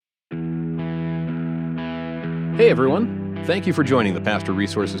Hey everyone, thank you for joining the Pastor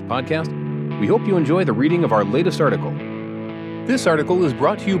Resources Podcast. We hope you enjoy the reading of our latest article. This article is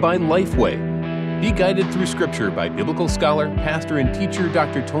brought to you by Lifeway. Be guided through Scripture by biblical scholar, pastor, and teacher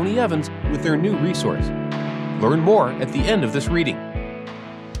Dr. Tony Evans with their new resource. Learn more at the end of this reading.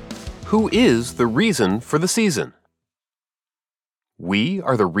 Who is the reason for the season? We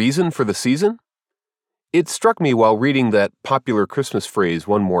are the reason for the season? It struck me while reading that popular Christmas phrase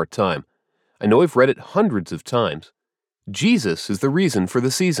one more time. I know I've read it hundreds of times. Jesus is the reason for the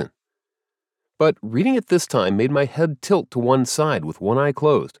season. But reading it this time made my head tilt to one side with one eye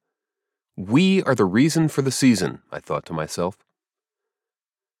closed. We are the reason for the season, I thought to myself.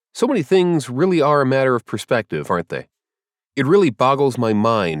 So many things really are a matter of perspective, aren't they? It really boggles my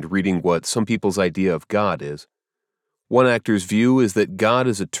mind reading what some people's idea of God is. One actor's view is that God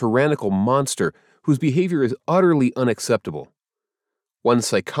is a tyrannical monster whose behavior is utterly unacceptable. One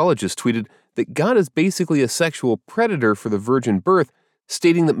psychologist tweeted that God is basically a sexual predator for the virgin birth,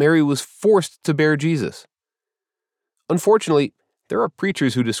 stating that Mary was forced to bear Jesus. Unfortunately, there are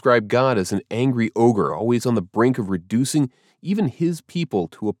preachers who describe God as an angry ogre, always on the brink of reducing even his people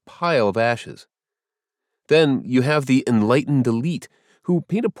to a pile of ashes. Then you have the enlightened elite, who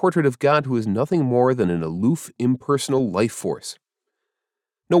paint a portrait of God who is nothing more than an aloof, impersonal life force.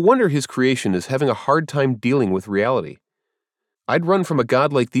 No wonder his creation is having a hard time dealing with reality. I'd run from a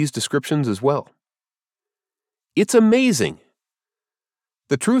God like these descriptions as well. It's amazing.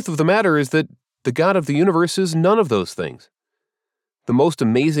 The truth of the matter is that the God of the universe is none of those things. The most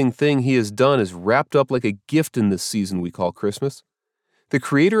amazing thing he has done is wrapped up like a gift in this season we call Christmas. The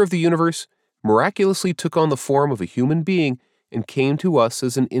creator of the universe miraculously took on the form of a human being and came to us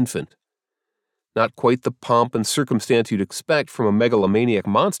as an infant. Not quite the pomp and circumstance you'd expect from a megalomaniac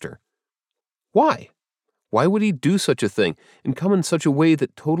monster. Why? Why would he do such a thing and come in such a way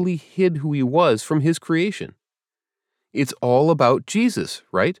that totally hid who he was from his creation? It's all about Jesus,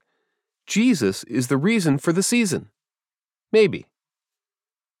 right? Jesus is the reason for the season. Maybe.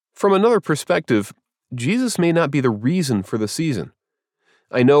 From another perspective, Jesus may not be the reason for the season.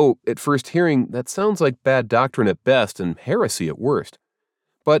 I know, at first hearing, that sounds like bad doctrine at best and heresy at worst.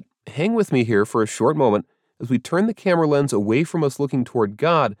 But hang with me here for a short moment as we turn the camera lens away from us looking toward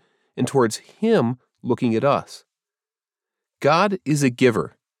God and towards him looking at us. God is a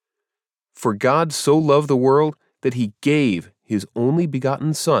giver. For God so loved the world that he gave his only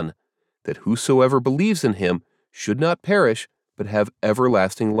begotten Son, that whosoever believes in him should not perish, but have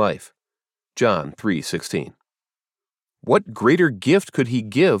everlasting life. John 3:16. What greater gift could he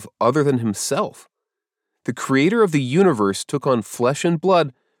give other than himself? The creator of the universe took on flesh and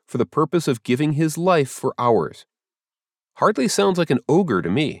blood for the purpose of giving his life for ours. Hardly sounds like an ogre to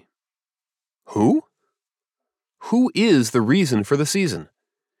me. Who? Who is the reason for the season?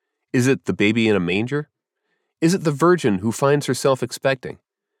 Is it the baby in a manger? Is it the virgin who finds herself expecting?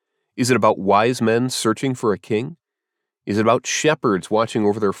 Is it about wise men searching for a king? Is it about shepherds watching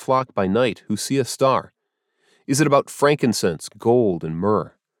over their flock by night who see a star? Is it about frankincense, gold, and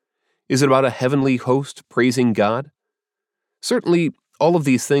myrrh? Is it about a heavenly host praising God? Certainly, all of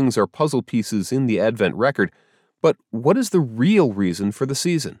these things are puzzle pieces in the Advent record, but what is the real reason for the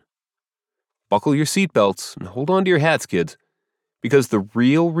season? Buckle your seatbelts and hold on to your hats, kids, because the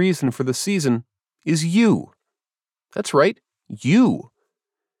real reason for the season is you. That's right, you.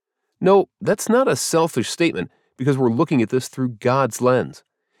 No, that's not a selfish statement because we're looking at this through God's lens.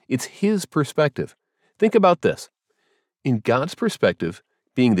 It's his perspective. Think about this. In God's perspective,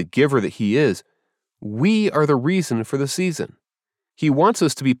 being the giver that he is, we are the reason for the season. He wants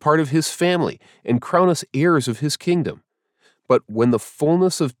us to be part of his family and crown us heirs of his kingdom. But when the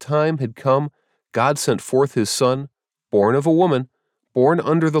fullness of time had come, God sent forth his Son, born of a woman, born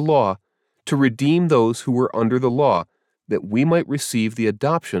under the law, to redeem those who were under the law, that we might receive the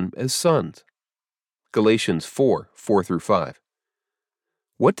adoption as sons. Galatians 4:4-5.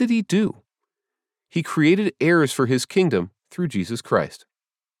 What did he do? He created heirs for his kingdom through Jesus Christ.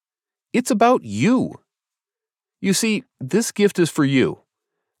 It's about you. You see, this gift is for you.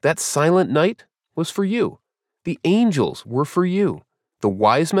 That silent night was for you. The angels were for you. The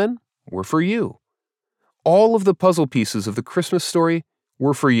wise men were for you. All of the puzzle pieces of the Christmas story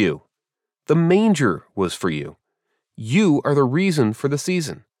were for you. The manger was for you. You are the reason for the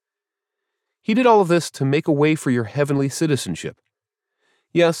season. He did all of this to make a way for your heavenly citizenship.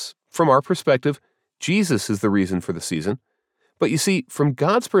 Yes, from our perspective, Jesus is the reason for the season. But you see, from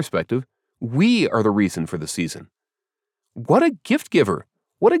God's perspective, we are the reason for the season. What a gift giver!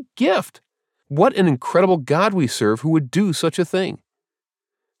 What a gift! What an incredible God we serve who would do such a thing.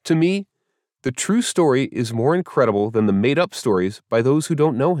 To me, the true story is more incredible than the made-up stories by those who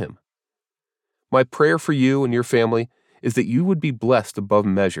don't know him. My prayer for you and your family is that you would be blessed above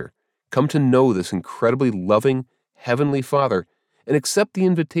measure, come to know this incredibly loving, Heavenly Father, and accept the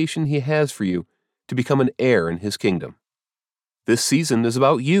invitation He has for you to become an heir in His kingdom. This season is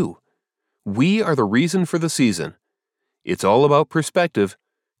about you. We are the reason for the season. It's all about perspective,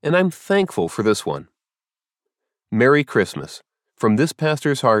 and I'm thankful for this one. Merry Christmas, from this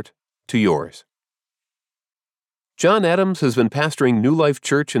pastor's heart to yours. John Adams has been pastoring New Life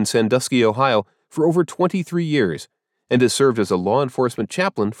Church in Sandusky, Ohio, for over 23 years and has served as a law enforcement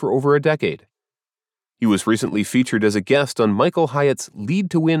chaplain for over a decade. He was recently featured as a guest on Michael Hyatt's Lead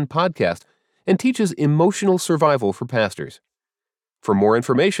to Win podcast and teaches emotional survival for pastors. For more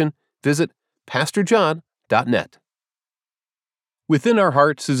information, visit pastorjohn.net. Within our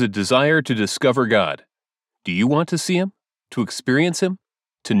hearts is a desire to discover God. Do you want to see Him? To experience Him?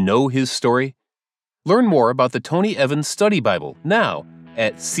 To know His story? Learn more about the Tony Evans Study Bible now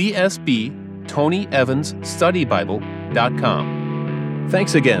at csbtonyevansstudybible.com.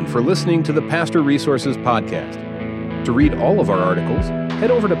 Thanks again for listening to the Pastor Resources Podcast. To read all of our articles,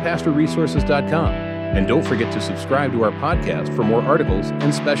 head over to pastorresources.com. And don't forget to subscribe to our podcast for more articles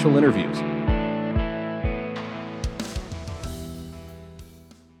and special interviews.